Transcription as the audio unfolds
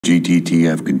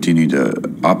GTTF continued to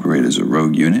operate as a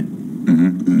rogue unit?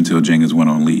 Until Jenkins went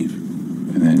on leave.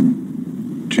 And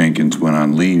then Jenkins went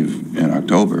on leave in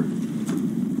October.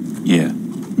 Yeah,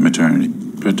 maternity.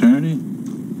 Paternity?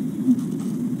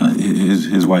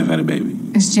 His wife had a baby.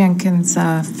 Is Jenkins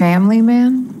a family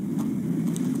man?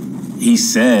 He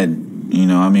said,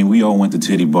 we all went to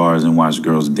titty bars and watched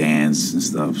girls dance and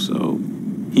stuff, so...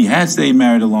 He had stayed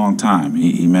married a long time.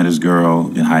 He met his girl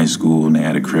in high school, and they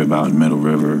had a crib out in Middle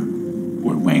River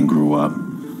where Wayne grew up.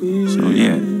 So,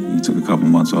 yeah, he took a couple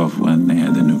months off when they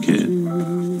had their new kid.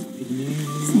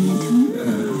 Sing it to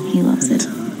him. He loves it.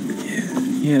 Yeah,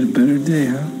 he had a better day,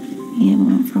 huh? Yeah, we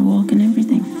went for a walk and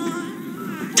everything.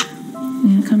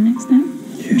 You gonna come next time?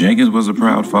 Yeah. Jenkins was a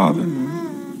proud father.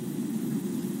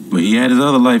 But he had his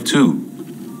other life, too.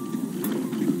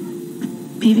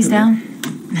 Baby's down.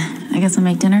 I guess I'll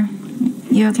make dinner.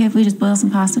 You okay if we just boil some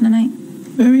pasta tonight?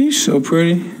 Baby, you so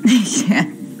pretty. Yeah,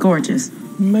 gorgeous.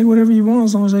 Make whatever you want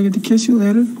as long as I get to kiss you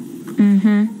later.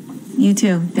 You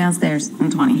too, downstairs. I'm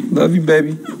 20. Love you,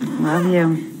 baby. Love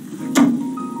you.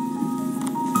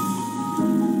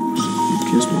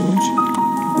 Kiss me, won't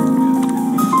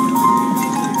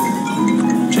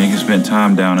you? Jenkins spent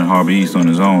time down in Harbor East on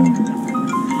his own.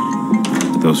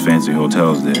 At those fancy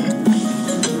hotels there.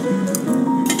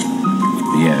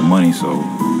 He had money, so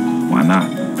why not?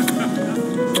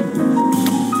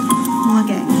 Look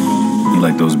at you. He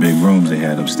liked those big rooms they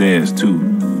had upstairs, too.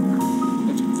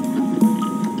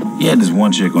 He had this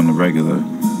one chick on the regular.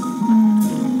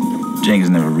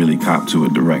 Jenkins never really copped to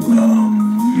it directly.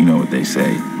 You know what they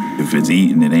say. If it's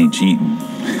eating, it ain't cheating.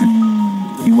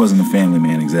 He wasn't a family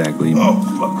man exactly. Oh,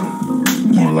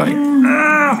 fuck. More like...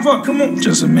 Fuck, come on.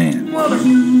 Just a man.